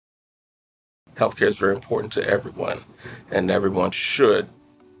healthcare is very important to everyone, and everyone should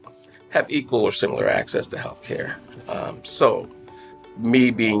have equal or similar access to healthcare. So me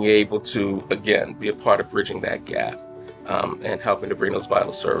being able to, again, be a part of bridging that gap and helping to bring those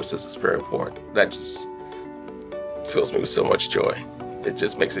vital services is very important. That just fills me with so much joy. It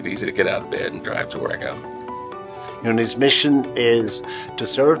just makes it easy to get out of bed and drive to where I go. Unity's mission is to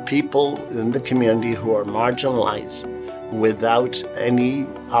serve people in the community who are marginalized without any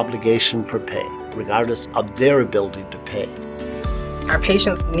obligation for pay, regardless of their ability to pay. Our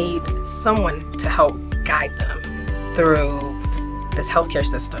patients need someone to help guide them through this healthcare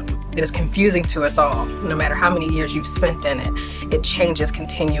system. It is confusing to us all. No matter how many years you've spent in it, it changes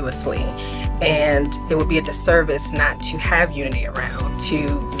continuously. And it would be a disservice not to have Unity around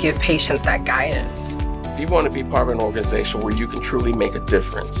to give patients that guidance. If you want to be part of an organization where you can truly make a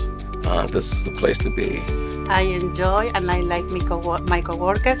difference, this is the place to be. I enjoy and I like my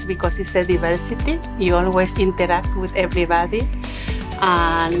coworkers because it's a diversity. You always interact with everybody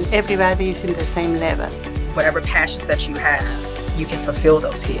and everybody is in the same level. Whatever passions that you have, you can fulfill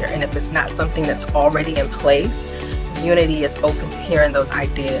those here. And if it's not something that's already in place, Unity is open to hearing those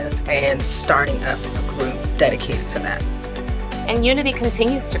ideas and starting up a group dedicated to that. And Unity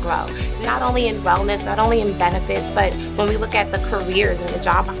continues to grow, not only in wellness, not only in benefits, but when we look at the careers and the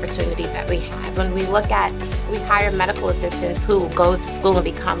job opportunities that we have, when we hire medical assistants who go to school and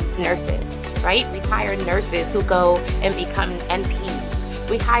become nurses, right? We hire nurses who go and become NPs.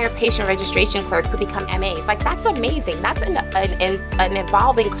 We hire patient registration clerks who become MAs. Like, that's amazing. That's an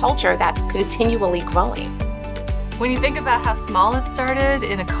evolving culture that's continually growing. When you think about how small it started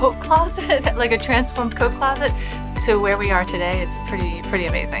in a coat closet, like a transformed coat closet, to where we are today, it's pretty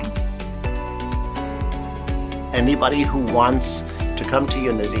amazing. Anybody who wants to come to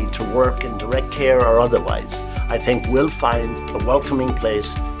Unity to work in direct care or otherwise, I think will find a welcoming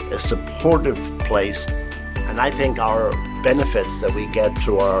place, a supportive place, and I think our benefits that we get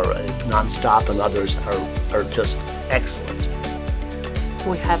through our Nonstop and others are just excellent.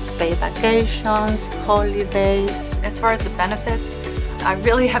 We have paid vacations, holidays. As far as the benefits, I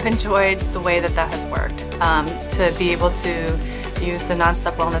really have enjoyed the way that has worked. To be able to use the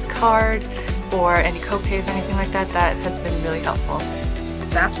Nonstop Wellness card for any co-pays or anything like that, that has been really helpful.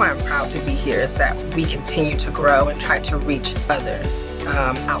 That's why I'm proud to be here, is that we continue to grow and try to reach others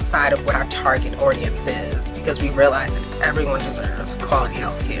outside of what our target audience is, because we realize that everyone deserves quality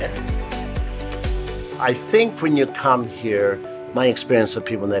health care. I think when you come here, my experience with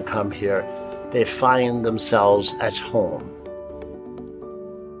people that come here, they find themselves at home.